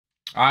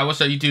Alright,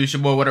 what's up YouTube? It's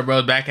your boy, What Up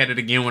Bros, back at it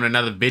again with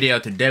another video.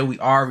 Today we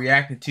are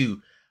reacting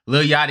to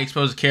Lil Yachty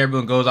exposes KarrahBooo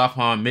and goes off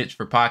on Mitch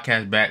for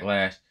podcast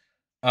backlash.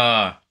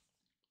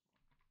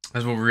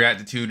 That's what we're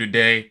reacting to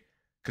today.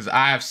 Cause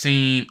I have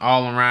seen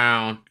all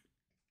around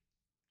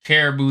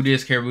KarrahBooo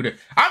this, KarrahBooo that.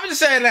 I'm just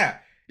saying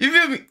that. You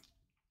feel me?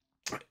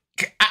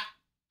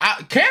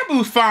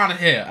 KarrahBoo's fine as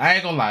hell. I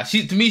ain't gonna lie.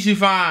 To me, she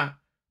fine.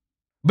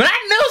 But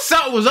I knew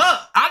something was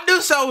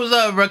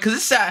up. Bro. Cause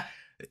it's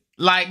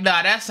like,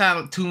 nah, that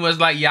sounded too much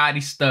like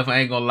Yachty stuff. I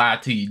ain't gonna lie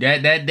to you.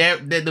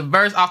 The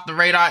verse off the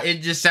radar,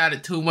 it just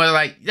sounded too much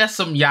like that's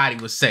something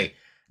Yachty would say.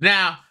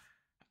 Now,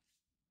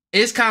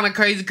 it's kind of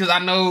crazy because I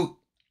know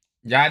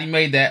Yachty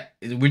made that.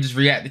 We just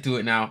reacted to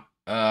it now,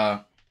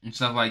 and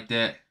stuff like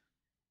that.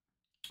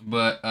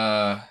 But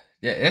yeah,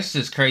 that's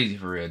just crazy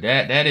for real.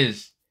 That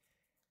is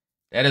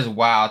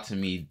wild to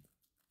me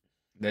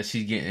that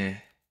she's getting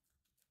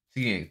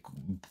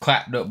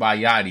clapped up by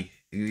Yachty.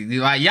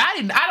 Like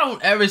Yachty, I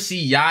don't ever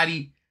see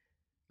Yachty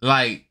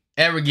like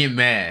ever get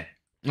mad.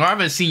 Or I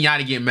haven't seen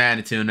Yachty get mad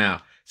until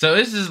now. So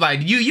it's just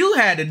like you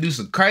had to do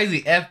some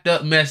crazy effed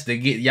up mess to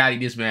get Yachty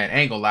this mad. I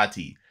ain't gonna lie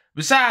to you.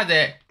 Besides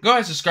that, go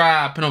ahead and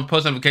subscribe, put on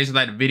post notifications,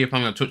 like the video,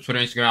 follow me on Twitch, Twitter,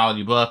 Instagram, all of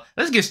the above.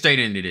 Let's get straight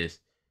into this.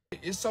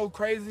 It's so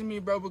crazy to me,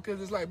 bro,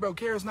 because it's like, bro,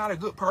 Karrah's not a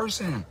good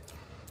person.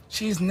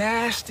 She's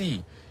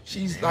nasty.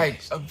 She's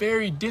like a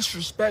very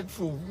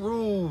disrespectful,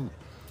 rude,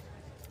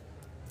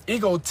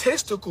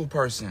 egotistical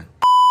person.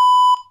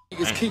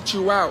 Niggas kicked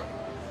you out.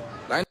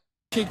 Like,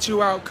 kicked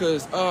you out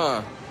because,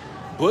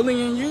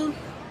 bullying you?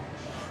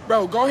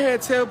 Bro, go ahead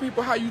and tell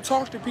people how you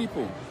talk to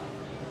people.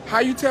 How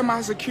you tell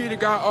my security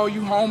guy, oh,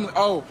 you homeless,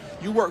 oh,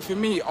 you work for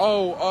me,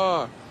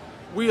 oh,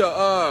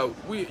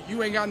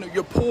 you ain't got no,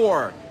 you're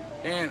poor,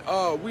 and,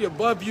 we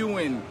above you,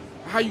 and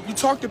how you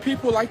talk to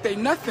people like they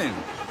nothing.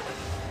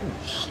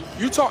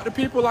 You talk to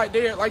people like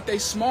they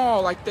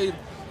small, like they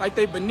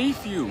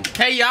beneath you.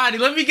 Hey Yachty,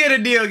 let me get a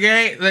deal,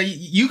 gang. Like,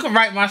 you can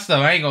write my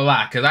stuff. I ain't gonna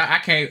lie, cause I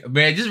can't,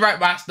 man. Just write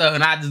my stuff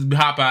and I just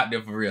hop out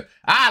there for real.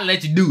 I'll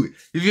let you do it.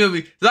 You feel me?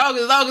 As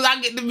long as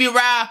I get to be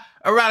around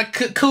a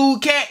cool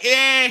cat,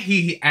 yeah.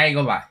 I ain't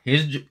gonna lie.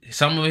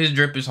 Some of his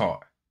drip is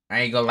hard.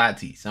 I ain't gonna lie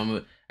to you. Some of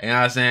it, you know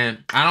what I'm saying?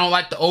 I don't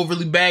like the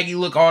overly baggy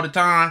look all the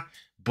time,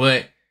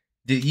 but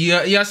you know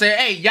what I'm saying?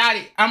 Hey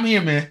Yachty, I'm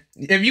here, man.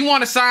 If you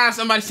want to sign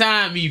somebody,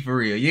 sign me for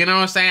real. You know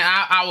what I'm saying?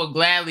 I would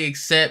gladly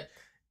accept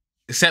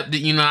that,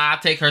 you know, I'll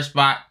take her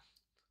spot.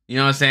 You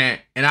know what I'm saying?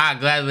 And I'll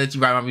gladly let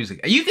you write my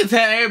music. You can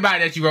tell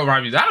everybody that you wrote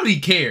my music. I don't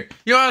even care.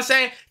 You know what I'm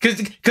saying? Because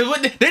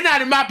they're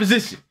not in my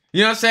position.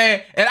 You know what I'm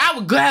saying? And I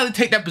would gladly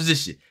take that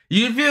position.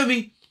 You feel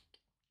me?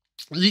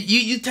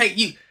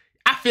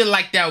 I feel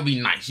like that would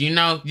be nice, you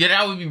know? Yeah,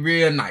 that would be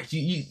real nice.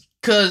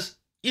 Cause,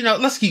 you know,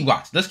 let's keep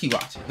watching.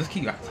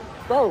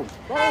 Bro,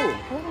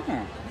 hold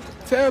on.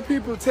 Tell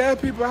people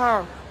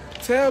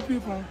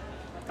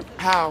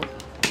how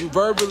you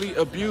verbally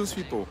abuse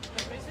people.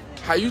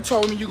 How you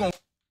told me you gonna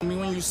me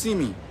when you see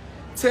me.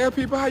 Tell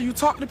people how you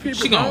talk to people.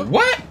 She gonna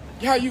what?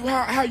 How you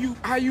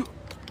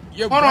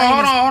your hold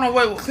on,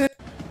 wait.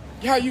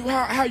 How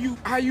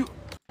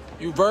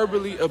you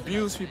verbally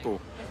abuse people.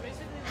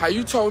 How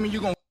you told me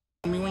you gonna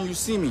me when you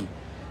see me.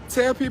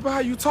 Tell people how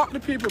you talk to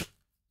people.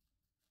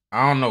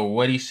 I don't know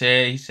what he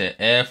said. He said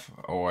F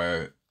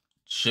or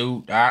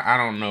shoot. I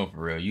don't know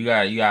for real. You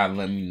gotta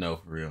let me know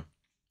for real.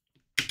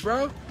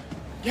 Bro,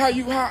 how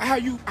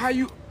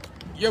you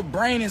your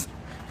brain is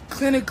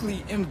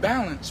clinically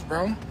imbalanced,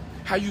 bro.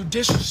 How you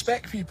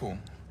disrespect people.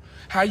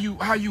 How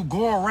you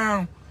go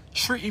around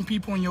treating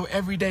people in your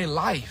everyday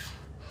life.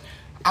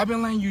 I've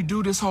been letting you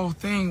do this whole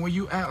thing where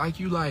you act like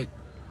you like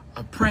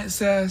a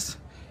princess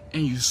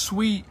and you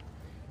sweet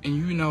and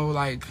you know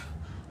like,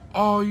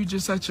 oh, you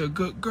just such a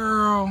good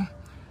girl.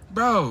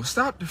 Bro,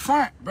 stop the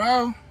front,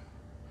 bro.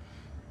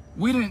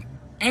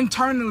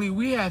 Internally,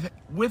 we have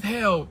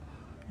withheld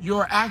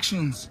your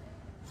actions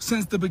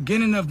since the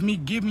beginning of me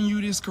giving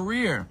you this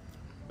career.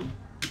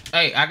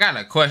 Hey, I got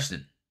a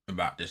question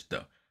about this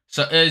though.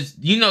 So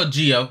you know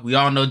Gio, we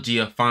all know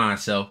Gio, fine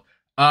self.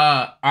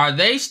 Are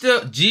they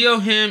still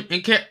Gio, him,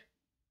 and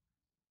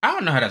I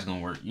don't know how that's gonna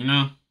work, you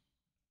know?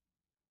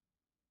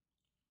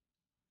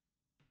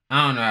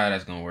 I don't know how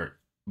that's gonna work,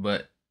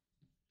 but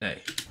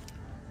hey.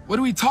 What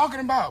are we talking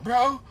about,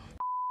 bro?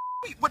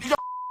 What are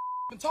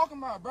you talking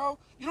about, bro?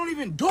 You don't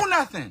even do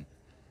nothing.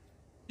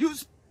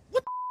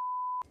 What?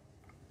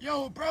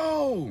 Yo,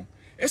 bro.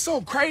 It's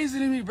so crazy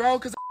to me, bro,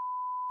 because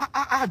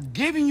I've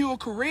given you a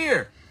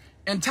career.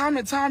 And time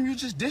to time, you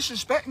just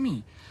disrespect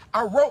me.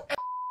 I wrote every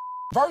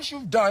verse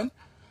you've done.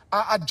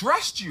 I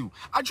dressed you.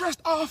 I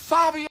dressed all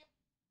 5 of you,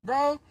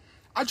 bro.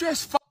 I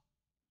dressed 5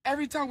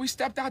 every time we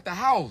stepped out the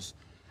house.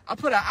 I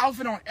put an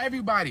outfit on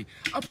everybody.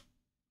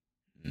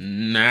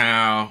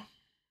 Now,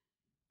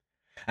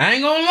 I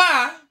ain't gonna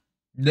lie.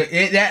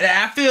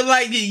 I feel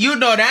like, you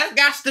know, that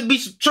got to be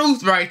some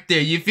truth right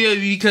there. You feel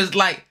me? Because,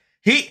 like,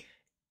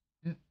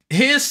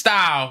 his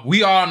style,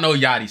 we all know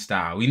Yachty's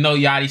style. We know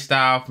Yachty's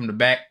style from the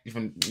back.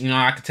 You know,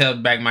 I can tell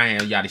the back of my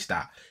hand Yachty's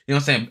style. You know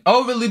what I'm saying?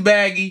 Overly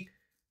baggy,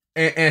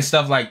 and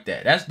stuff like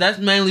that. That's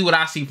mainly what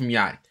I see from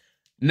Yachty.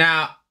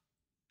 Now,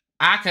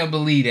 I can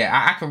believe that.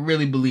 I can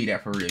really believe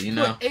that for real, you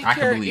know? Put 8 I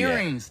can carat believe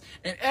earrings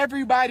in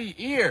everybody's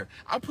ear.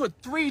 I put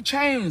 3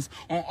 chains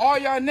on all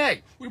y'all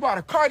neck. We bought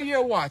a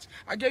Cartier watch.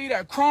 I gave you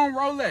that chrome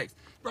Rolex.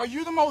 Bro,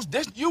 you the most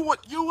you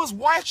was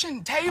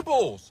watching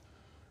tables.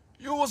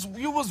 You was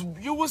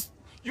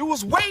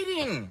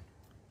waiting.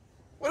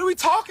 What are we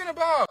talking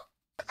about?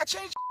 I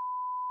changed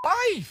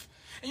life.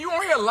 And you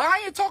on here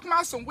lying, talking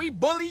about some we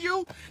bully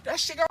you? That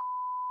shit got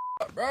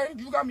bro.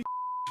 You got me,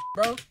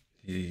 bro.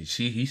 Yeah,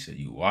 he said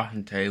you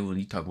washing table and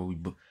you talk about we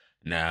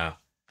now.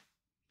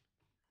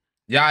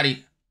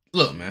 Yachty,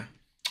 look, man,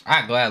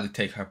 I gladly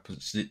take her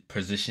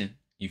position.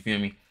 You feel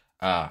me?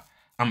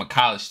 I'm a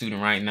college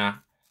student right now.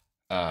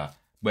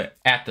 But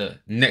after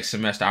next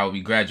semester I will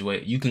be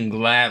graduated. You can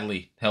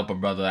gladly help a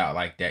brother out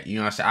like that. You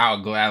know what I'm saying? I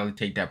would gladly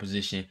take that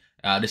position.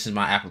 This is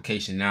my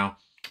application now.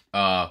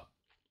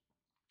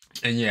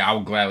 And yeah, I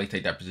would gladly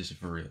take that position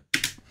for real.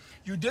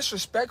 You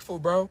disrespectful,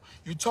 bro.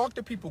 You talk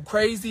to people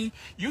crazy.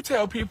 You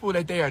tell people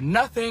that they are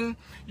nothing.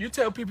 You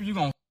tell people you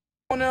gonna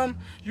on them.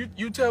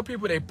 You tell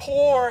people they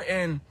poor,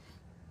 and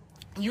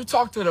you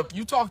talk to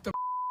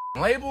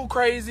label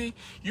crazy.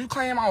 You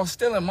claim I was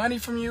stealing money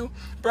from you,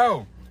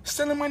 bro.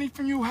 Stealing money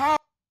from you how?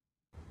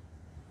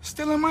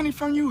 Stealing money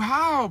from you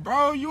how,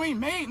 bro? You ain't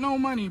made no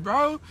money,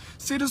 bro.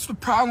 See, this is the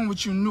problem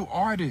with you new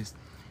artists.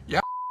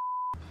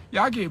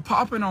 Y'all get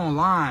popping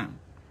online,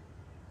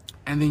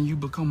 and then you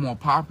become more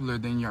popular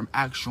than your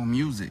actual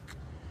music,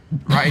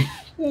 right?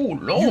 Oh,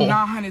 Lord. You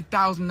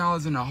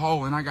 $900,000 in a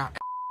hole, and I got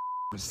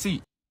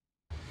receipt.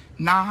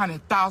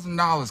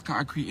 $900,000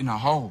 concrete in a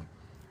hole.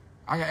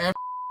 I got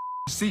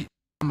receipt.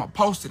 I'm gonna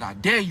post it. I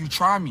dare you.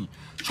 Try me.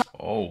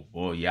 Oh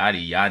boy,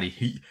 Yachty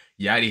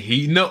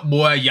heating up,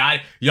 boy.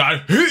 Yachty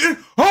heating.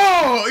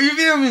 Oh, you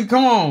feel me?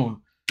 Come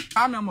on.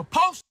 I'm gonna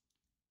post,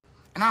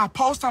 and I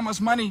post how much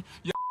money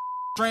your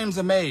dreams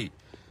are made.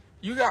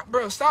 You got,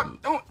 bro,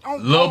 stop. Don't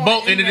little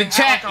boat into the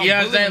chat. You know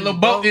what I'm saying? Little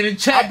boat in the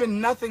chat. I've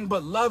been nothing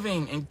but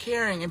loving and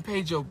caring and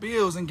paid your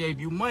bills and gave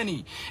you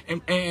money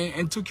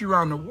and took you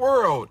around the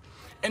world.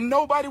 And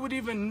nobody would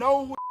even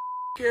know who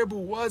KarrahBooo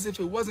was if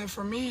it wasn't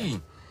for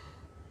me.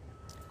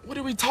 What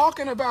are we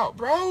talking about,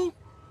 bro?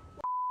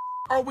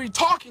 What are we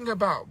talking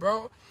about,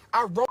 bro?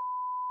 I wrote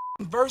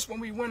a verse when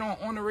we went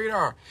on the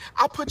radar.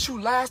 I put you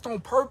last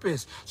on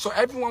purpose so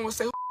everyone would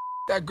say, who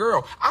that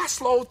girl? I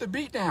slowed the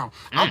beat down.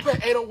 I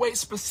put 808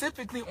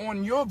 specifically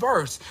on your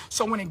verse.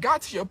 So when it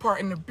got to your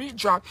part and the beat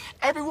dropped,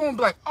 everyone would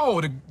be like,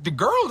 oh, the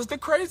girl is the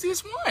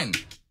craziest one.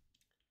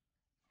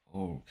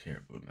 Oh,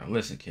 KarrahBooo. Now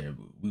listen,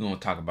 KarrahBooo. We're gonna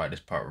talk about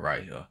this part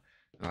right here. You know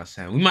what I'm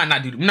saying? We're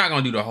not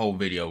gonna do the whole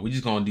video. We're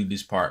just gonna do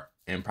this part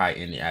and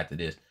probably end it after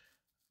this.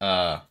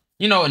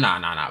 You know,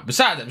 nah.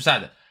 Besides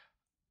that,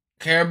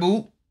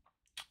 KarrahBooo.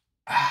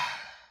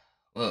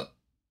 Look,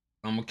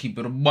 I'm gonna keep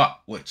it a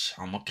buck with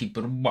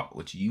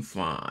you. You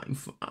fine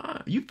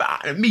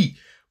to me.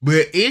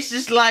 But it's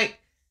just like,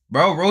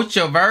 bro, wrote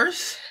your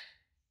verse.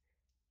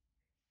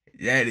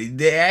 That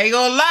ain't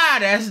gonna lie,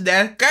 that's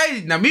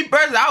crazy. Now, me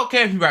personally, I don't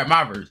care if you write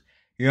my verse.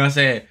 You know what I'm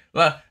saying?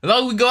 Well, as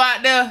long as we go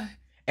out there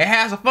and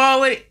have some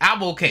fun with it,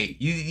 I'm okay.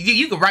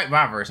 You can write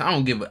my verse. I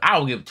don't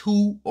give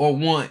 2 or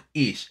 1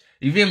 ish.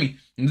 You feel me?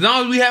 As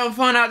long as we having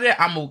fun out there,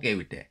 I'm okay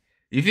with that.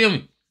 You feel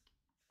me?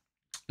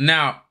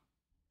 Now,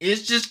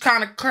 it's just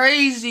kind of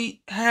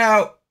crazy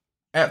how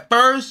at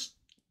first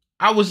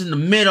I was in the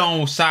middle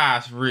on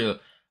sides for real.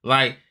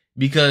 Like,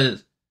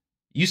 because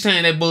you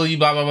saying they bully you,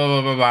 blah, blah, blah,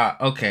 blah, blah,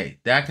 blah. Okay,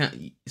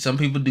 some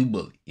people do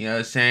bully. You know what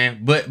I'm saying?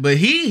 But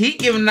he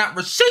giving out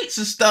receipts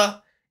and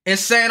stuff and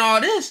saying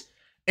all this.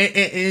 And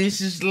it's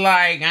just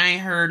like, I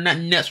ain't heard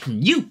nothing else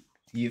from you.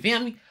 You feel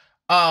me?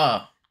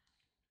 But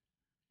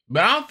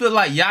I don't feel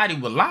like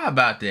Yachty would lie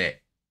about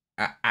that.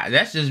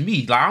 That's just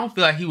me. Like, I don't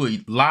feel like he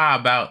would lie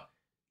about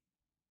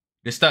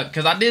this stuff.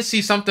 Because I did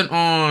see something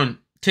on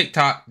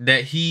TikTok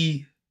that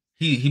he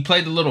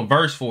played the little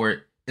verse for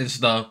it and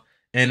stuff.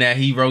 And that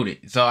he wrote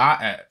it. So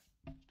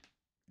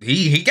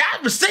he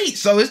got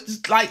receipts. So it's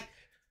just like,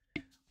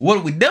 what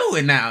are we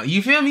doing now?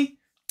 You feel me?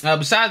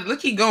 Besides,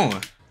 let's keep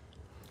going.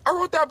 I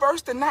wrote that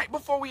verse the night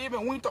before we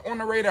even went on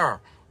the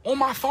radar. On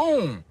my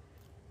phone.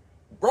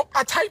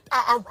 I typed,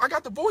 I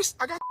got the voice,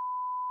 I got the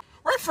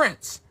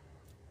reference.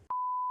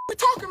 What we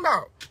talking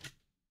about?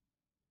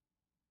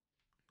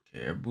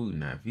 KarrahBooo,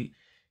 now if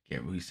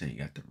KarrahBooo, he's saying he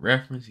got the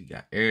reference, he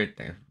got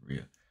everything for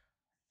real.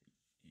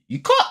 You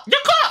cooked.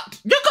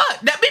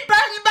 That be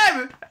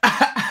personally,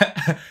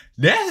 baby.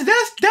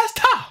 That's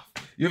tough.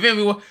 You feel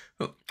me?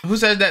 Who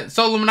says that?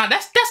 Solo Minaj.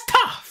 That's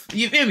tough.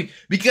 You feel me?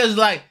 Because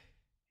like,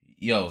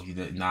 yo,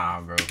 nah,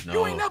 bro. No.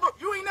 You ain't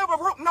never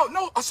wrote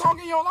no a song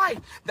in your life.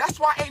 That's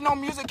why ain't no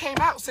music came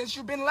out since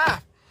you've been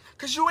left.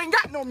 Cause you ain't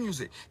got no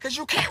music. Cause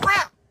you can't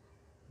rap.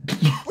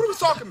 What are we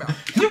talking about?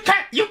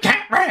 You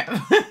can't rap.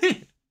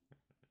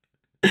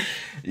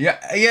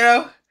 Yeah, you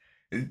know.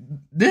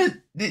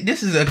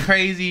 This is a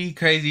crazy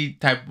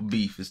type of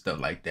beef and stuff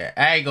like that.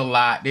 I ain't gonna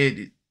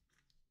lie.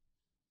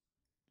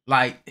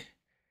 Like,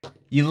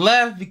 you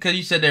left because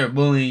you said they were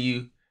bullying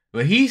you.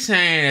 But he's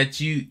saying that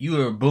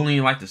you are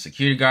bullying like the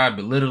security guard,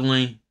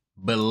 belittling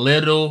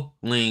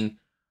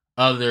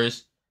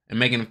others and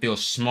making them feel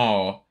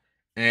small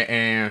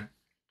and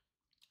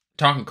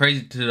talking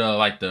crazy to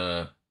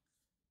the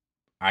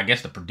I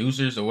guess the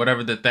producers or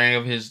whatever the thing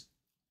of his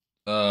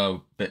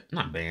but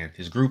not band,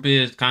 his group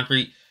is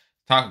Concrete,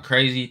 talking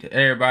crazy to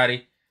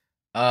everybody.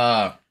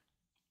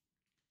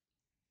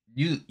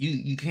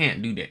 You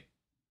can't do that.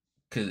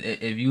 Cause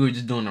if you were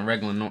just doing a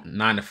regular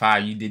 9 to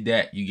 5, you did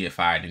that, you get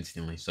fired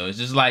instantly. So it's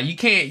just like you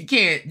can't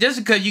just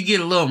because you get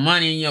a little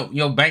money in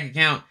your bank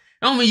account,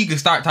 don't mean you can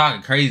start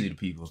talking crazy to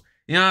people.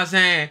 You know what I'm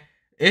saying?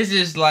 It's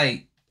just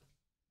like,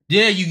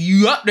 yeah,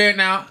 you up there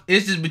now.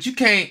 It's just, but you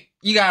can't.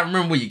 You gotta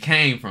remember where you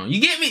came from.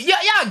 You get me?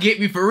 Y'all get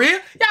me for real?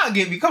 Y'all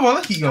get me? Come on,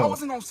 let's keep going. I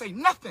wasn't gonna say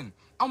nothing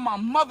on my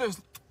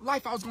mother's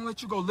life. I was gonna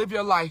let you go live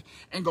your life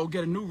and go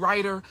get a new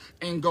writer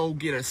and go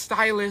get a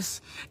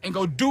stylist and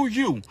go do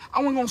you. I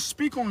wasn't gonna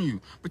speak on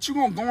you, but you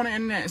gonna go on the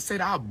internet and say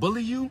that I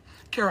bully you?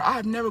 Karrah,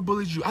 I've never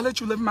bullied you. I let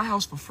you live in my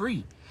house for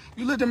free.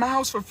 You lived in my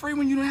house for free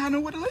when you didn't have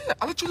nowhere to live.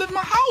 I let you live in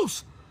my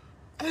house.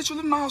 I let you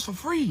live in my house for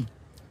free.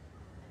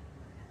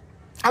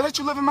 I let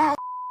you live in my house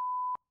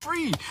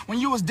free when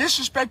you was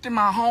disrespecting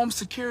my home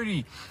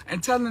security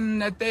and telling them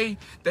that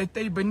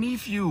they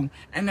beneath you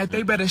and that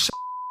they better shut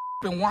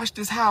up and watch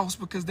this house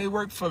because they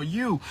work for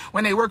you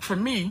when they work for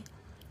me.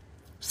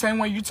 Same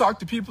way you talk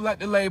to people at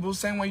the label,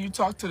 same way you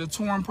talk to the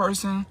touring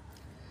person,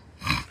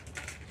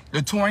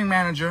 the touring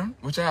manager,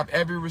 which I have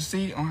every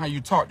receipt on how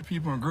you talk to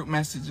people in group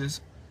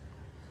messages.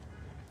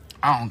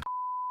 I don't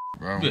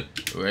bro. You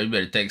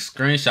better take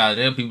screenshots.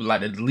 There people like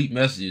to delete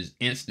messages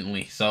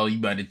instantly, so you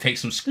better take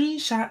some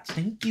screenshots.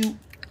 Thank you.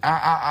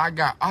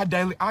 I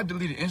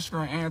deleted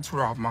Instagram and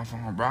Twitter off my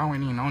phone, bro. I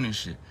ain't even on this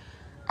shit.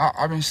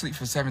 I've been asleep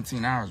for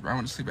 17 hours, bro. I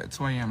went to sleep at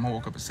 2 a.m. I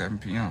woke up at 7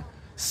 p.m.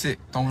 Sick,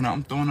 throwing up.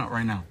 I'm throwing up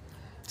right now.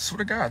 Swear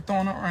to God,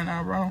 throwing up right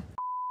now, bro.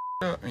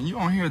 And you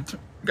on here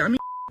got me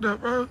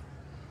up, bro.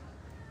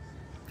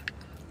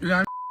 You got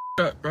me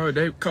up, bro.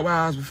 They couple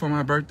hours before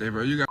my birthday,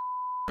 bro. You got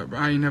me up, bro.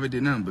 I ain't never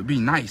did nothing but be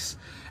nice.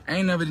 I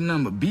ain't never did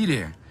nothing but be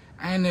there.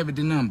 I ain't never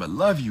did nothing but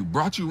love you.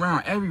 Brought you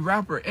around every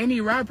rapper, any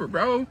rapper,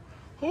 bro.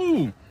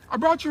 Who? I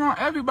brought you around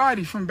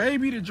everybody from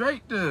Baby to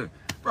Drake to,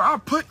 bro. I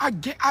put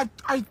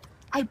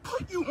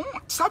you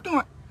on. Stop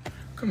doing.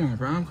 Come on,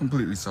 bro. I'm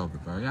completely sober,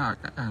 bro. Y'all,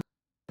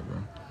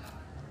 bro.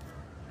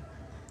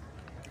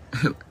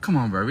 Come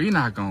on, bro. We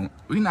not gonna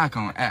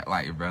act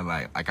like it, bro.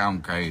 Like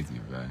I'm crazy,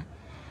 bro.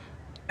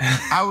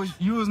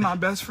 You was my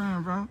best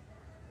friend, bro.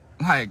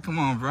 Like, come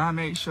on, bro. I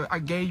made sure I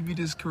gave you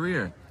this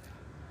career.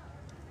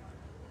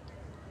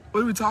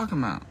 What are we talking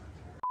about?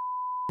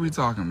 What are we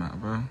talking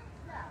about, bro?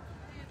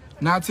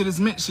 Now to this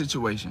Mitch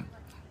situation.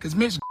 Cause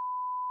Mitch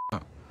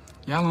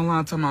y'all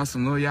online talking about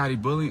some Lil Yachty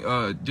bully,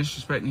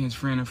 disrespecting his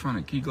friend in front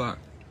of Key Glock.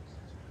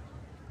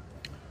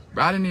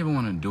 Bro, I didn't even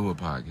want to do a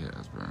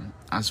podcast, bro.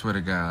 I swear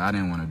to God, I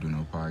didn't want to do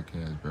no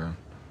podcast, bro.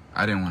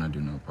 I didn't want to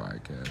do no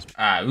podcast.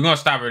 All right, we're gonna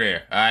stop it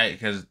there, all right?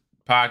 Because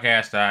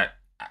podcast,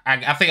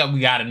 I think we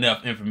got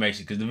enough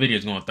information because the video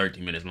is going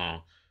 13 minutes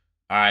long.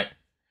 All right,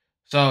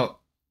 so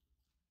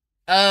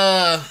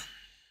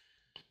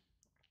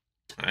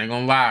I ain't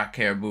gonna lie,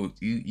 KarrahBooo.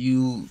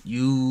 You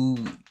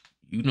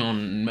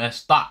done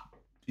messed up.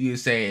 You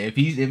say if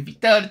he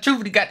tell the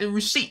truth, he got the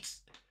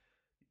receipts.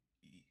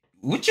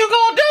 What you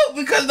gonna do?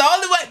 Because the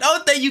only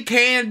thing you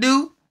can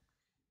do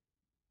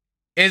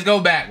is go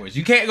backwards.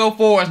 You can't go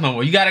forwards no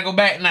more. You gotta go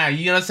back now.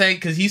 You know what I'm saying?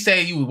 Because he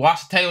said you would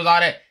wash the tables, all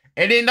that,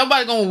 and then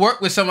nobody gonna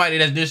work with somebody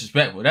that's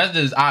disrespectful. That's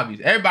just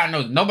obvious. Everybody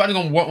knows nobody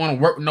gonna want to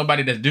work with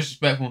nobody that's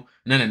disrespectful.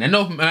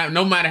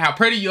 No matter how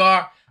pretty you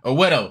are or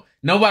whatever.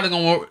 Nobody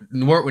gonna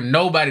work with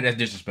nobody that's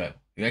disrespectful.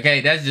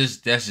 Okay, that's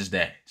just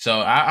that. So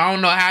I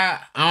don't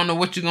know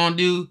what you're gonna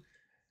do.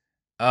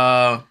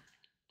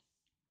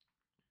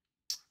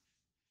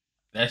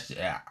 That's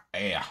yeah.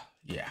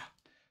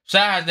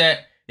 Besides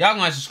that, y'all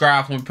gonna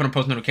subscribe for me, put on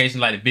post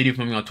notifications, like the video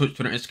for me on Twitch,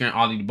 Twitter, Instagram,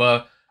 all of the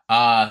above.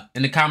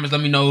 In the comments,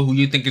 let me know who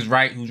you think is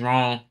right, who's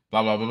wrong,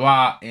 blah blah blah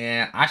blah.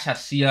 And I shall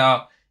see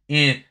y'all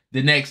in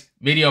the next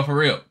video for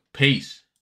real. Peace.